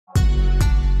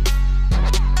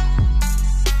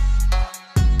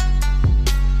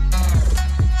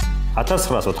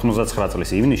1999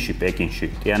 წლის ივნისში პეკინში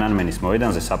ტიანანმენის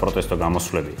მოედანზე საპროტესტო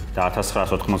გამოსვლები და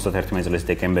 1991 წლის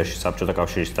დეკემბერში საბჭოთა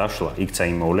კავშირის დაშლა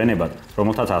იქცა იმ მოვლენებად,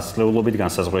 რომელთაც ათწლეულობით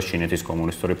განსაზღვრეს ჩინეთის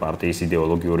კომუნისტური პარტიის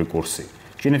იდეოლოგიური კურსი.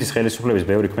 ჩინეთის ხელისუფლების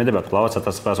ბევრი ქმედება კვლავაც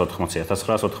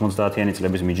 1980-1990-იანი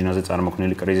წლების მიჯნაზე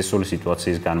წარმოქმნილი კრიზისული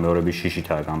სიტუაციის განმეორების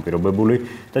შიშითაა განპირობებული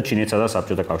და ჩინეთსა და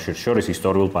საბჭოთა კავშირის შორის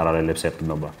ისტორიულ პარალელებს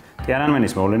ეყრდნობა.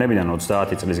 ტიანანმენის მოვლენებიდან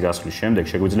 30 წლის გასვლის შემდეგ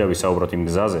შეგვიძლია ვისაუბროთ იმ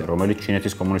გზაზე, რომელიც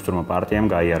ჩინეთის კომუნისტურმა პარტიამ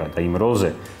გაიარა და იმ როლზე,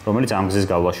 რომელიც ამ გზის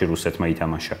გავლაში რუსეთმა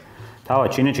ითამაშა. თავად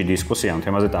ჩინეთში დისკუსია ამ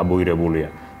თემაზე ტაბუირებულია.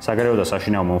 საგარეო და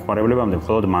საშინაო მომხმარებლებამდე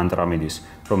მხოლოდ მანტრა მიდის,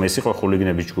 რომ ეს იყო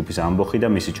ხულიგნების ჯგუფის ამბოხი და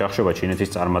მისი ჩახშობა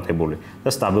ჩინეთის წარმატებული და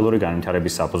სტაბილური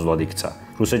განვითარების საფუძვლად იქცა.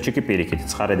 რუსეთში კი პირიქით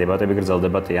ცხარე დებატები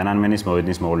გრძელდება ტიანანმენის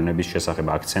მოედნის მოვლენების შესახებ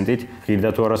აქცენტით, ღირდა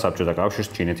თუ არა საბჭოთა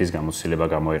კავშირს ჩინეთის გამოცდილება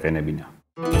გამოეყენებინა.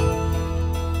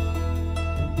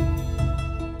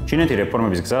 ჩინეთი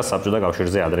რეფორმების გზას საბჭოთა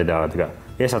კავშირზე ადრე დაადგა.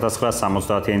 ეს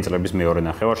 1970-იანი წლების მეორე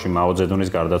ნახევარში მაო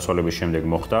ძედუნის გარდაცვალების შემდეგ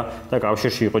მოხდა და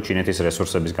კავშირში იყო ჩინეთის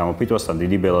რესურსების გამოფიტვასთან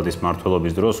დიდი ბელადის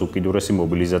მმართველობის დროს უკიდურესი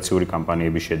მობილიზაციური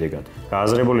კამპანიების შედეგად.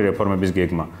 გააზრებული რეფორმების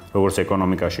გეგმა, როგორც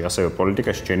ეკონომიკაში, ასევე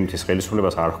პოლიტიკაში ჩინეთის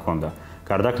ხელისუფლებას არ ჰქონდა.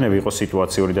 გარდაქმნები იყო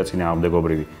სიტუაციური და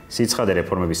წინააღმდეგობრივი. სიცხადე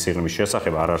რეფორმების სიღრმის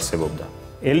შესახებ არ არსებობდა.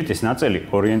 ელიტის ნაწილი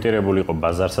ორიენტირებული იყო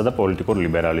ბაზარსა და პოლიტიკურ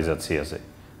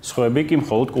ლიბერალიზაციაზე. სხვები კი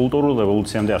მხოლოდ კულტურულ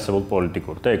რევოლუციამდე არსებულ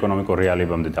პოლიტიკურ და ეკონომიკურ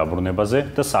რეალიებამდე დაბრუნებაზე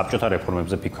და საბჭოთა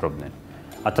რეფორმებზე ფიქრობდნენ.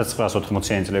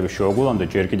 1980-იანი წლების შუაგულამდე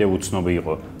ჯერ კიდევ უცნობი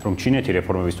იყო, რომ ჩინეთი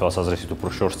რეფორმების თვალსაზრისით უფრო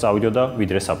შორს წავიდოდა,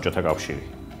 ვიდრე საბჭოთა კავშირი.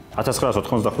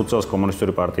 1985 წელს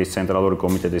კომუნისტური პარტიის ცენტრალური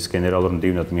კომიტეტის გენერალურ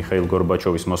მდივნად მიხაილ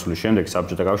გორბაჩოვის მოსვლის შემდეგ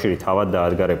საბჭოთა კავშირი თავად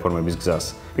დაადგა რეფორმების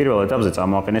გზას. პირველ ეტაპზე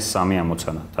წამოაყენეს სამი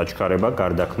ამოცანა: დაჩქარება,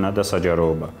 გარდაქმნა და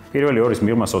საჯაროობა. პირველი ორის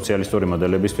მიღმა სოციალისტური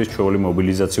მოდელებისთვის ჩვეული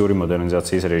მობილიზაციური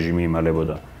მოდერნიზაციის რეჟიმი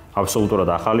იმალებოდა. აბსოლუტურად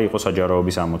ახალი იყო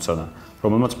საჯაროობის ამოცანა,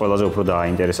 რომელმაც ყველაზე უფრო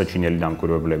დააინტერესა ჩინელი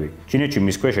დამკვირვებლები. ჩინეთში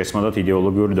მის ქვეშ ესმოდათ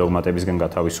იდეოლოგიური დოგმატებისგან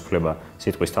გათავისუფლება,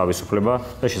 სიტყვის თავისუფლება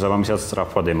და შესაბამისად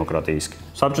სწრაფვა დემოკრატიისკენ.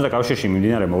 საბჭოთა კავშირში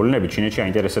მიმდინარე მოვლენები ჩინეთში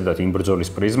აინტერესებდათ იმ ბრძოლის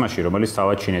პრიზმაში, რომელიც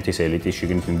თავად ჩინეთის ელიტის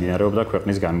შიგნით მიმდინარეობდა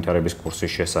ქვეყნის განვითარების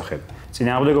კურსის შესახებ.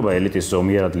 წინააღმდეგობა ელიტის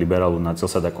ზომიერად ლიბერალურ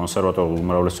ნაწილსა და კონსერვატორულ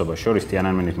უმრავლესობას შორის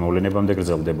ტიანანმენის მოვლენებამდე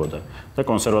გრძელდებოდა და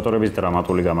კონსერვატორების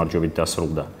დრამატული გამარჯვებით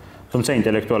დასრულდა. თუმცა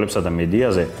ინტელექტუალებსა და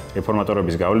მედიაზე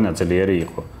რეფორმატორების გავლენა ძლიერი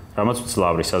იყო, რამაც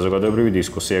მძლავრი საზოგადოებრივი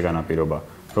დისკუსია განაპირობა,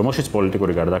 რომელშიც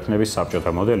პოლიტიკური გარდაქმნების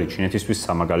საბჭოთა მოდელი ჩინეთისთვის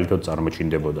სამაგალითოდ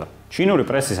წარმოჩინდებოდა. ჩინური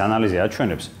პრესის ანალიზი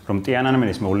აჩვენებს, რომ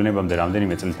ტიანანმენის მოვლენებამდე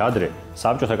რამდენიმე წლით ადრე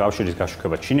საბჭოთა კავშირის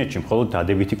გაშუქება ჩინეთში მხოლოდ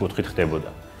დადებითი კუთხით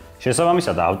ხდებოდა.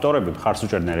 შესაბამისად, ავტორები მხარს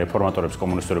უჭერდნენ რეფორმატორებს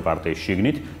კომუნისტური პარტიის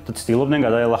შიგნით და ცდილობდნენ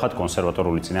გადაელახათ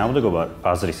კონსერვატორული წინააღმდეგობა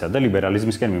ბაზრისა და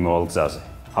ლიბერალიზმისკენ მიმავალ გზაზე.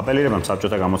 აპელირებამ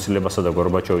საბჭოთა გამოცდილებასა და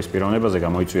გორბაჩოვის პიროვნებაზე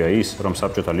გამოიწვია ის, რომ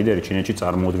საბჭოთა ლიდერი ჩინეთში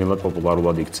წარმოუდგენლად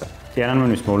პოპულარულად იქცა.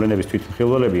 ტიანანმენის მოვლენების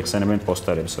თვითმხილველები იხსენებენ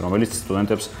პოსტერებს, რომელიც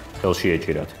სტუდენტებს ხელში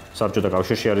ეჭირათ. საბჭოთა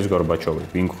კავშირში არის გორბაჩოვი,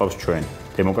 ვინ გვყავს ჩვენ,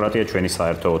 დემოკრატია ჩვენი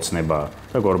საერთო ოცნებაა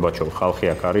და გორბაჩოვი, ხალხი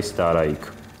აქ არის და არა იქ.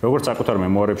 როგორც საკუთარ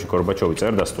მემუარებში გორბაჩოვი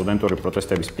წერდა, სტუდენტური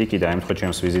პროტესტების პიკი დაემთხვა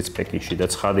ჩემს ვიზიტს პეკინში და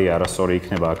ცხადია, არასწორი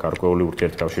იქნება აქ გარკვეული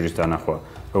ურთიერთკავშირის დანახვა,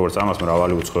 როგორც ამას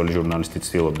მრავალი უცხოელი ჟურნალისტი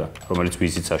ცდილობდა, რომელიც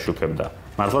ვიზიტს აშუქებდა.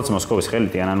 მართლაც მოსკოვის ხელი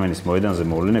ტიანანმენის მოედანზე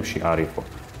მოვლენებში არ იყო.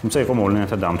 თუმცა იყო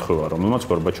მოვლენათა დამთხევა, რომელმაც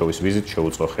გორბაჩოვის ვიზიტ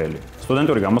შეუწყო ხელი.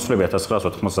 სტუდენტური გამოსვლები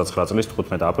 1999 წლის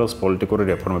 15 აპრილს პოლიტიკური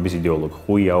რეფორმების იდეოლოგ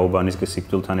ქოიავის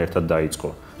სიკვდილთან ერთად დაიწყო.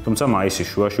 თუმცა მაისის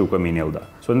შუაში უკვე მინელდა.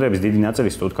 სტუდენტების დიდი ნაწილი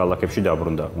სტუდ ქალაქებში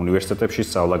დაბრუნდა, უნივერსიტეტებში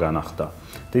სწავლა განახლდა.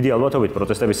 დიდი ალბათობით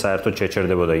პროტესტები საერთოდ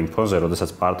შეჩერდებოდა იმ ფონზე, როდესაც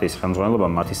პარტიის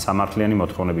ხელმძღვანელობამ მათი სამართლიანი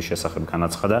მოთხოვნების შესახებ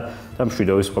განაცხადა და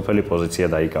მშვიდობის ყოფილი პოზიცია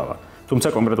დაიკავა. თუმცა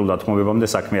კონკრეტულ დათმობებამდე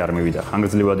საქმე არ მივიდა,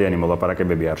 ხანგრძლივადიანი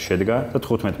მოლაპარაკებები არ შედგა და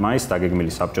 15 მაისს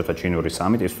დაგეგმილი საბჭოთა ჩინური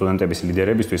სამიტი სტუდენტების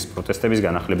ლიდერებისთვის პროტესტების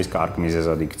განახლების კარგ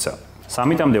მიზეზად იქცა.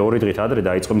 სამიტამდე 2 დღით ადრე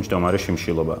დაიწყო მჯდომარე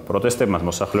შიმშილობა. პროტესტებმა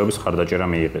მოსახლეობის ხარდაჭერა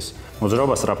მიიღეს.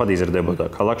 მოძრაობა სწრაფად იზრდებოდა,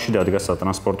 ქალაქში დადგა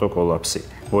სატრანსპორტო კოლაფსი.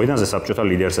 მოედანზე საბჭოთა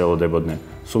ლიდერს ელოდებოდნენ.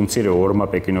 სულ მცირე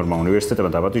 2 პეკინურმა უნივერსიტეტმა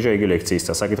დაპატიჟა იგი ლექციის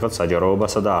დასაკითხად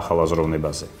საჯაროობასა და ახალ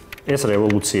აზროვნებაზე. ეს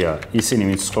რევოლუცია, ისინი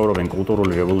ვინც ცხოვრობენ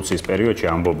კულტურული რევოლუციის პერიოდში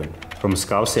ამბობენ, რომ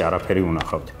მსგავსი არაფერი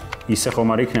უნახავთ. ისე ხომ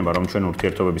არ იქნება, რომ ჩვენ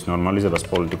ურთიერთობების ნორმალიზებას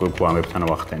პოლიტიკურ გვამებთან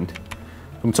ვახდენთ.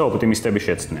 თუმცა ოპტიმისტები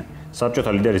შეცდნენ.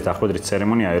 საბჭოთა ლიდერის დახვედრის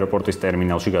ცერემონია აეროპორტის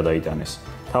ტერმინალში გადაიტანეს.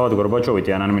 თავად გორბაჩოვი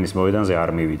ტიანანმენის მოედანზე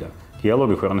არ მივიდა.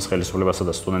 დიალოგი ქვეყნის ხელისუფლებასა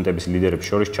და სტუდენტების ლიდერებს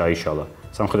შორის ჩაიშალა.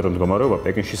 სამხედრო მდგომარეობა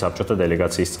პეკინში საბჭოთა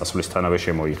დელეგაციის წასვლისთანავე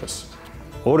შემოიღეს.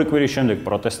 2 კვირის შემდეგ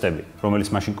პროტესტები, რომელიც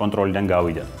მაშინ კონტროლიდან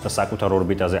გავიდა და საკუთარ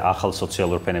ორბიტაზე ახალ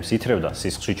სოციალურ ფენებს ითრევდა,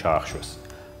 სისხლში ჩაახშვეს.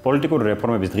 პოლიტიკური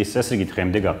რეფორმების დღის წესრიგი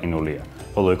დღემდე გაყინულია,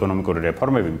 ხოლო ეკონომიკური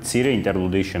რეფორმები მცირე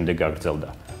ინტერლუდიის შემდეგ გაგრძელდა.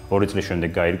 2 წლის შემდეგ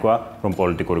გაირკვა, რომ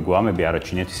პოლიტიკური გვამები არა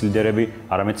ჩინეთის ლიდერები,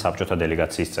 არამედ საბჭოთა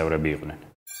დელეგაციის წევრები იყვნენ.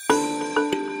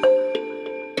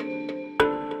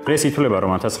 ეს ითვლება,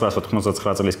 რომ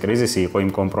 1999 წლის კრიზისი იყო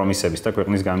იმ კომპრომისების და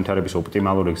ქვეყნის განვითარების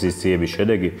ოპტიმალური გზის ძიების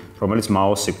შედეგი, რომელიც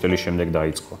მაოს სიკვდილის შემდეგ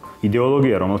დაიწყო.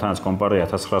 იდეოლოგია, რომელთაც კომპარტია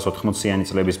 1980-იანი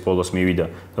წლების ბოლოს მივიდა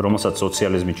და რომელსაც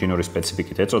სოციალიზმი ჩინური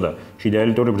სპეციფიკით ეწოდა, შიდა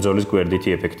ელიტური ბრძოლის გვერდითი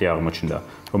ეფექტი აღმოჩნდა,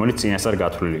 რომელიც წინასწარ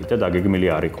გათვლილი და დაგეგმილი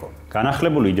არ იყო.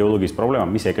 განახლებული იდეოლოგიის პრობლემა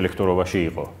მის ეკლექტურობაში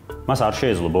იყო. მას არ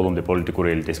შეეძლო ბოლომდე პოლიტიკური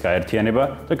ელიტის გაერთიანება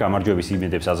და გამარჯვების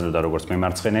იმედებს აძლევდა როგორც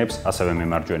მემარცხენეებს, ასევე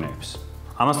მემარჯვენეებს.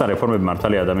 ამასთან რეფორმები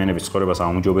მართალი ადამიანების ცხოვრებას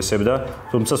აუმჯობესებდა,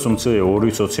 თუმცა სუმცირე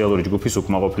ორი სოციალური ჯგუფის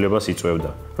უკმაყოფილებას იწვევდა,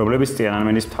 რომლებიც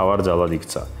ტიანანმენის მთავარ ძალად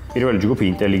იქცა. პირველი ჯგუფი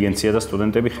ინტელიგენცია და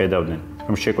სტუდენტები ხედავდნენ,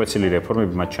 რომ შეკვეცილი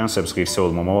რეფორმები მათ შანსებს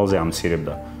ღირსეულ მომავალზე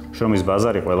ამცირებდა. შრომის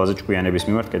ბაზარი ყველაზე ჭკვიანების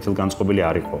მიმართ კეთილგანწყობილი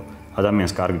არ იყო.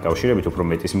 ადამიანს კარგი კავშირებით უფრო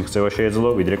მეტის მიღწევა შეეძლო,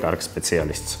 ვიდრე კარგ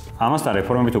სპეციალისტს. ამასთან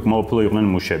რეფორმებით უკმაყოფილო იყვნენ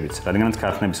მუშებიც, რადგანაც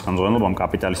ქარხნების ხელმძღვანელობამ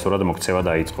კაპიტალისტურად მოქცევა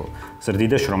დაიწყო.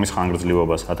 ზრდიდა შრომის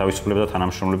ხანგრძლივობას, ათავისუფლებდა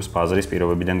თანამშრომლების ბაზრის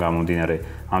პირობებიდან გამომდინარე,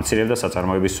 ამცირებდა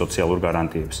საწარმოების სოციალურ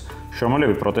გარანტიებს.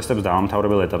 შრომელები პროტესტებს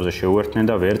დაამთავრებელ ეტაპზე შეუერთდნენ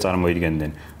და ვერ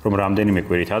წარმოიდგენდნენ, რომ რამდენიმე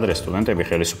კვირით ადრე სტუდენტები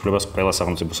ხელისუფლებას ყველა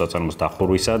სახელმწიფო საწარმოს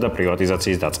დახურვისა და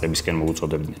პრივატიზაციის დაწყებისკენ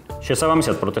მოუწოდებდნენ.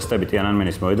 შესაბამისად, პროტესტები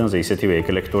ტიანანმენის მოედანზე ისეთივე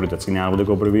ეკლექტური და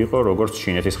წინააღმდეგობრივი იყო, როგორც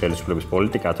ჩინეთის ხელისუფლების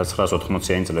პოლიტიკა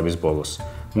 1980-იანი წლების ბოლოს.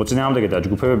 მოწინააღმდეგე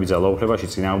დაჯგუფებები ძალაუფლებაში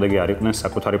წინააღმდეგე არ იყვნენ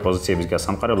საკუთარი პოზიციების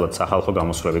გასამყარებლად სახალხო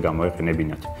გამოსვლები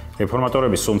გამოეყენებინათ.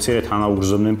 რეფორმატორები სუმცირე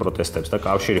თანაუგრძნობდნენ პროტესტებს და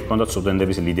კავშირი ჰქონდათ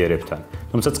სტუდენტების ლიდერებთან.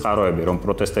 თუმცა წყაროები, რომ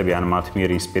პროტესტები ან მათ მიერ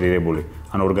ინსპირირებული,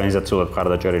 ან ორგანიზაციულად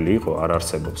მხარდაჭერილი იყო, არ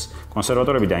არსებობს.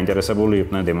 კონსერვატორები დაინტერესებული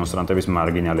იყვნენ დემონსტრანტების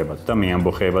მარგინალებად და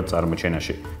მეამბოხეებად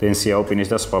წარმოჩენაში, დენ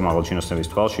სიაოპინის და სხვა მაღალჩინოსნების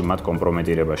თვალში მათ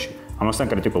კომპრომეტირებაში. ამასთან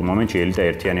კრიტიკულ მომენტში ელიტა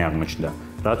ერთიანი აღმოჩნდა,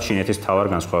 რაც ჩინეთის მთავარ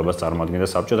განსხვავებას წარმოადგენდა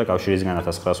საბჭოთა კავშირისგან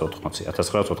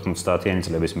 1980-1990-იანი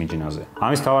წლების მიჯნაზე.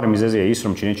 ამის მთავარი მიზეზია ის,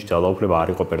 რომ ჩინეთში ძალაუფლება არ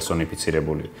იყო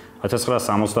პერსონიფიცირებული.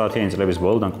 1970-იანი წლების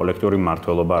ბოლოდან კოლექტიური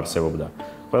მმართველობა არსებობდა.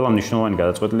 ყველა მნიშვნელოვანი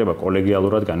გადაწყვეტილება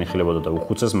კოლეგიალურად განიხილებოდა და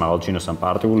უხუცეს მაღალჩინოს ან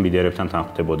პარტიულ ლიდერებთან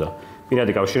თანხმდებოდა.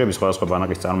 პირადი კავშირები სხვადასხვა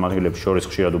ბანაკის წარმომადგენლებს შორის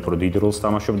ხშირად უფრო დიდ როლს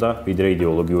თამაშობდა, ვიდრე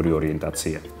იდეოლოგიური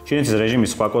ორიენტაცია. ჩინეთის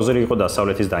რეჟიმის სხვა კოზირი იყო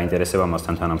დასავლეთის დაინტერესება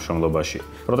მასთან თანამშრომლობაში.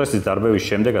 პროტესტის დარბევის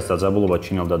შემდეგაც დაძაბულობა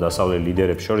ჩინელთა დასავლელ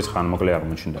ლიდერებს შორის ხანმოკლე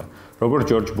აღმოჩნდა. როგორც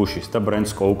ჯორჯ ბუშის და ბრენდ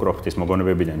კოუკროფტის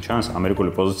მოგონებებიდან ჩანს,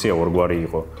 ამერიკული პოზიცია ორგვარი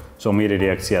იყო. ზომიერი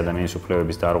რეაქცია ადამიანის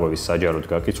უფლებების დარღვევის საჯაროდ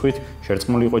გაკიცხვით,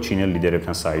 შერწყმული იყო ჩინელ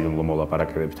ლიდერებთან საიდუმლო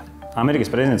მოლაპარაკებებთან.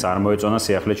 ამერიკის პრეზიდენტს არ მოეწონა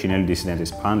სიახლე ჩინელი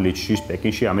დისიდენტის ფან ლიჩის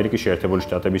პეკინში ამერიკის შეერთებული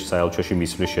შტატების საელჩოში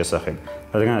მისვლის შესახებ,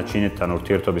 რადგანაც ჩინეთთან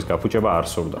ურთიერთობის გაფუჭება არ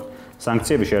სურდა.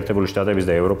 სანქციები შეერთებული შტატების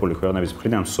და ევროპული ქვეყნების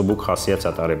მხრიდან მსუბუქ ხასიათს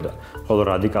ატარებდა, ხოლო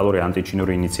რადიკალური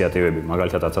ანტიჩინური ინიციატივები,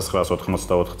 მაგალითად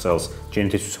 1984 წელს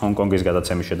ჩინეთისთვის ჰონკონგის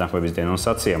გადაცემის შეთანხმების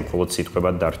დენონსაცია მხოლოდ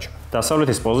სიტყვებად დარჩა.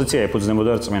 დასავლეთის პოზიცია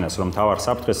ეფუძნებოდა რწმენას, რომ მთავარ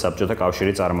საფრთხეს საბჭოთა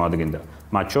კავშირი წარმოადგენდა,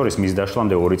 მათ შორის მის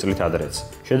დაშლამდე 2 წლით ადრეც.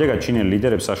 შედეგად ჩინელ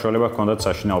ლიდერებს საშუალება ჰქონდათ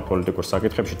საშინაო პოლიტიკურ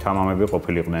საკითხებში თამამები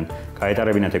ყოფილიყვნენ,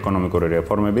 გაეტარებინათ ეკონომიკური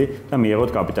რეფორმები და მიეღოთ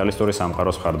კაპიტალისტური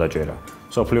სამყაროს მხარდაჭერა.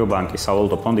 მსოფლიო ბანკი,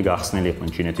 სავალუტო ფონდი გახსნილი იყვნენ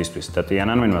ჩინეთისთვის და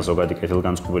ტიანანმენმა ზოგადი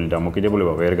კეთილგანწყობილი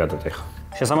დამოკიდებულება ვერ გადატეხა.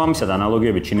 შესაბამისად,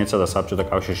 ანალოგიები ჩინეთსა და საბჭოთა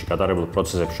კავშირში გატარებულ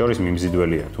პროცესებს შორის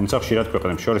მიმზიდველია, თუმცა ხშირად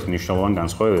ქვეყნებს შორის მნიშვნელოვან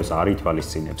განსხვავებებს არ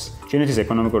ითვალისწინებს. ჩინეთის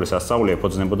ეკონომიკური სასწაული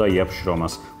ეფუძნებოდა იაფ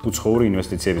შრომას, უცხოური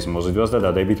ინვესტიციების მოზიდვას და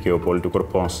დადებით გეოპოლიტიკურ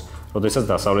ფონს, როდესაც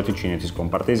დასავლეთი ჩინეთის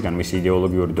კომპარტიისგან მისი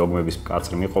იდეოლოგიური დოგმების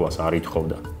მკაცრ მიყობას არ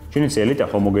ითხოვდა. ჩინეთის ელიტა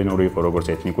ჰომოგენური იყო როგორც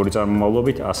ეთნიკური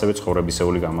წარმომავლობით, ასევე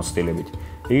ცხოვრებისეული გამოცდილებით.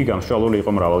 იგი გამსჭვალული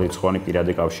იყო მრავალრიცხოვანი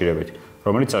პირადი კავშირებით,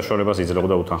 რომელიც საშუალებას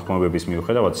იძლეოდა უთანხმოებების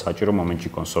მიუხედავად საჭირო მომენტში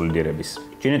კონსოლიდირების.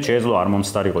 ჩინეთს შეეძლო არ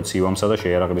მომსდარიყო ცივამსა და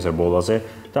შეიარაღების რბოლაზე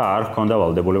და არ ჰქონდა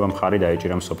ვალდებულება მხარი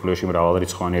დაეჭირა მსოფლიოში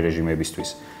მრავალრიცხოვანი რეჟიმებისთვის.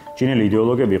 ჩინელი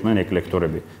იდეოლოგები იყვნენ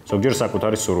ეკლექტორები, ზოგჯერ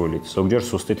საკუთარი სურვილით, ზოგჯერ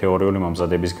სუსტი თეორიული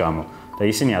მომზადების გამო და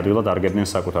ისინი ადვილად არგებდნენ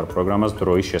საკუთარ პროგრამას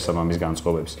დროის შესაბამის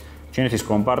განწყობებს. ჩინეთის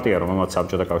კომპარტია, რომელმაც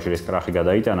საბჭოთა კავშირის კრახი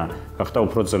გადაიტანა, გახდა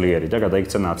უფრო ძლიერი და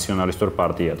გადაიქცა ნაციონალისტურ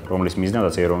პარტიად, რომლის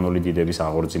მიზნადაც ეროვნული დიდების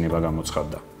აღორძინება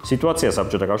გამოცხადდა. სიტუაცია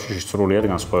საბჭოთა კავშირში სრულიად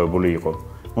განსხვავებული იყო.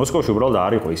 მოსკოვში უბრალოდ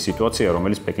არ იყო ის სიტუაცია,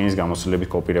 რომელიც პეკინის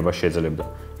გამოსვლების კოპირებას შეძლებდა.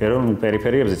 ეროვნულ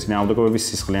პერიფერიებზე წინააღმდეგობების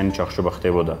სისხლიანი ჩახშობა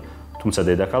ხდებოდა. თუმცა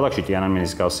დედაქალაქში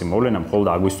ტიანანმენის მსგავსი მოვლენა მხოლოდ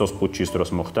აგვისტოს პუტჩის დროს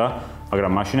მოხდა,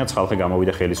 მაგრამ მაშინაც ხალხი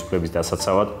გამოვიდა ხელისუფლების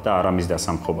დასაცავად და არა მის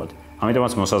დასამხობად.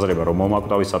 ამიტომაც მოსაზრება, რომ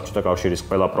მომაკვდავი საბჭოთა კავშირის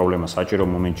ყველა პრობლემა საჭირო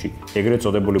მომენტში ეგრეთ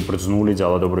წოდებული ბრძნული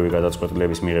ძალადობრივი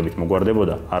გადაწყვეტილების მიღებით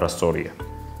მოგვარდებოდა, არასწორია.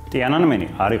 ტიანანმენი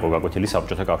არ იყო გაკვეთილი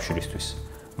საბჭოთა კავშირისთვის,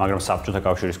 მაგრამ საბჭოთა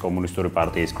კავშირის კომუნისტური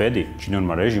პარტიის ბედი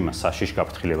ჩინურმა რეჟიმმა საშიშ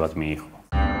გაფრთხილებად მიიღო.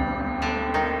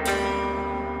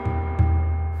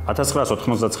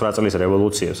 1989 წლის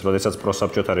რევოლუციას, როდესაც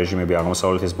პროსაბჭოთა რეჟიმები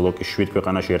აღმოსავლეთის ბლოკის 7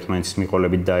 ქვეყანაში ერთმანეთის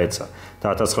მიყოლებით დაეცა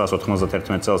და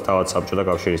 1991 წელს თავად საბჭოთა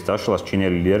კავშირის დაშლას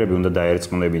ჩინელი ლიდერები უნდა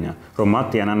დაერწმუნებინა, რომ მათ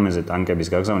ტიანანმენზე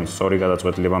ტანკების გაგზავნის სწორი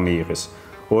გადაწყვეტილება მიიღეს.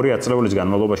 2 ათწლეულის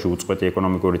განმავლობაში უწყვეტი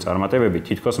ეკონომიკური წარმატებები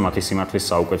თითქოს მათი სიმართლის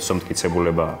საუკეთესო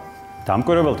მტკიცებულებაა.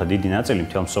 დამკვირვებელთა დიდი ნაწილი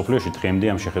მთელ მსოფლიოში დღემდე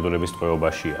ამ შეხედულების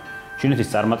ტყვეობაშია.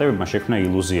 ჩინეთის წარმატებებმა შექმნა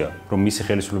ილუზია, რომ მისი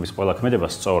ხელისუფლების ყველა ქმედება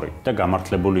სწორი და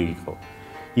გამართლებული იყო.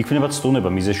 იქნება ცდუნება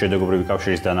მიზეშედეგობრივი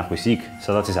კავშირის დანახვის იქ,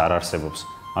 სადაც ის არ არსებობს,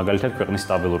 მაგალითად ქვეყნის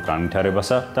სტაბილურ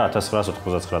განვითარებასა და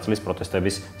 1989 წლის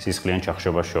პროტესტების სისხლიან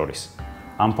ჩახშობას შორის.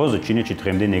 ამ ფონზე ჩინეთში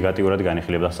დღემდე ნეგატიურად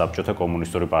განიხილებდა საბჭოთა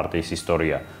კომუნისტური პარტიის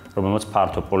ისტორია, რომელმაც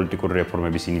ფართო პოლიტიკური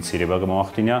რეფორმების ინიცირება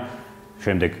მოახდინა,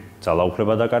 შემდეგ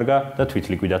ძალაუფლება დაკარგა და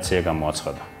თვითლიკვიდაცია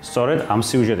გამოაცხადა. სწორედ ამ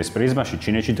სიუჟეტის პრიზმაში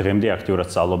ჩინეთში დღემდე აქტიურად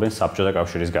სწავლობენ საბჭოთა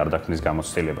კავშირის გარდაქმნის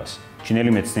გამოცდილებას.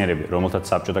 ჩინელი მეცნიერები, რომელთაც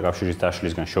საბჭოთა კავშირის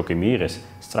დაშლისგან შოკი მიიღეს,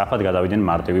 სწრაფად გადავიდნენ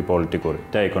მარტივი პოლიტიკური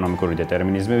და ეკონომიკური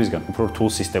დეტერმინიზმებისგან უფრო რთულ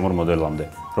სისტემურ მოდელამდე,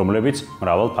 რომლებიც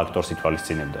მრავალ ფაქტორს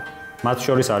ითვალისწინებდა. მათ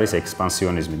შორის არის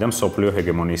ექსპანსიონიზმი და მსოფლიო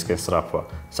ჰეგემონიისკენ სწრაფვა,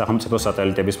 სახელმწიფო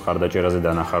სატელიტების მხარდაჭერაზე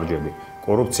დანახარჯები,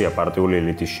 კორუფცია პარტიული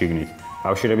ელიტის შიგნით,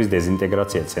 კავშირების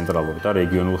დეზინტეგრაცია ცენტრალურ და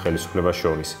რეგიონულ ხელისუფლებას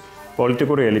შორის,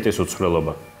 პოლიტიკური ელიტის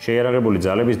უცვლელობა, შეიარაღებული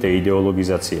ძალების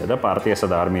დეიდეოლოგიზაცია და პარტიასა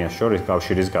და არმიას შორის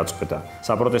კავშირის გაწყვეტა,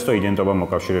 საპროტესტო იდენტობა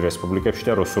მოკავშირე რესპუბლიკებში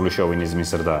და რუსული შოვინიზმის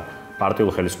ზრდა,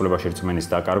 პარტიულ ხელისუფლებაში რწმენის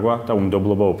დაკარგვა და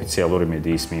უნდობლობა ოფიციალური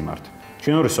მედიის მიმართ.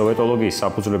 ჩინური სოვეტოლოგიის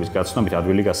საფუძვლების გაცნობით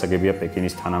ადვილი გასაგებია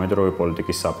პეკინის თანამედროვე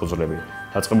პოლიტიკის საფუძვლები,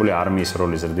 დაწყებული არმიის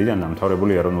როლის ზრდიდან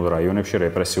დამთავრებული ეროვნულ რაიონებში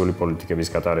რეპრესიული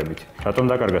პოლიტიკების გატარებით. რატომ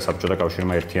დაკარგა საბჭოთა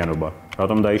კავშირმა ერთიანობა?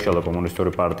 რატომ დაიშალა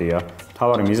კომუნისტური პარტია?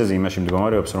 მთავარი მიზეზი იმაში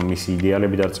მდგომარეობს, რომ მისი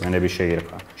იდეალები და რწმენები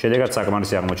შეირყა. შედეგად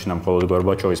საკმარისი აღმოჩნდა მხოლოდ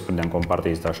გორბაჩოვის მხრიდან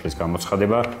კომპარტიის დაშლის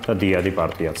გამოცხადება და დიადი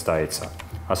პარტიაც დაეცა.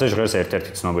 ასე ჟღერს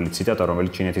ერთ-ერთი ცნობილი ციტატა,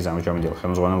 რომელიც ჩინეთის ამჟამინდელ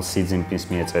ხელმძღვანელ სი ძინპინს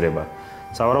მიეწერება.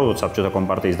 სავარაუდოდ საბჭოთა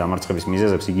კომპარტიის დამარცხების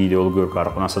მიზეზებს იგი იდეოლოგიურ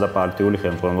გარყვნასა და პარტიული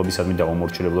ხელმძღვანელობისადმი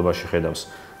დაუმორჩილებელობაში ხედავს.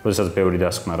 როდესაც ბევრი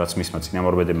დასკვნა, რაც მისმა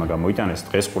წინამორბედებმა გამოიტანეს,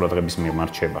 დღეს ყურადღების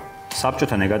მიმართ რჩება.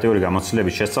 საბჭოთა ნეგატიური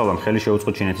გამოცდილების შესწავლამ ხელი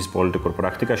შეუწყო ჩინეთის პოლიტიკურ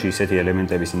პრაქტიკაში ისეთი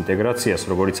ელემენტების ინტეგრაციას,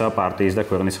 როგორიცაა პარტიის და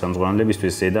ქვეყნის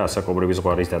ხელმძღვანელებისთვის ზედა ასაკობრივი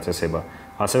ზღვარის დაწესება,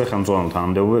 ასევე ხელმძღვანელ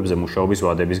თანამდებობებზე მუშაობის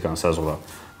ვადების განსაზღვრა.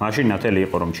 მაშინ ნათელი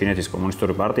იყო, რომ ჩინეთის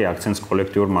კომუნისტური პარტია აქცენტს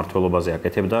კოლექტიურ მმართველობაზე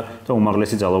აკეთებდა და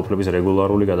უმაღლესი ძალაუფლების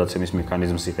რეგულარული გადაცემის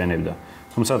მექანიზმს იყენებდა.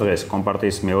 თუმცა დღეს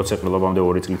კომპარტიის მე-20 ყრილობამდე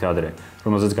 2 წლით ადრე,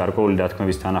 რომელზეც გარკვეული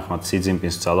დათქმების თანახმად სი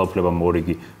ძინპინს ძალაუფლება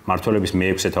მორიგი მმართველების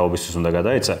მე-6 თაობისთვის უნდა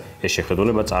გადაეცა, ეს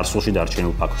შეხედულება წარსულში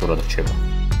დარჩენილ ფაქტურად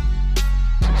რჩება.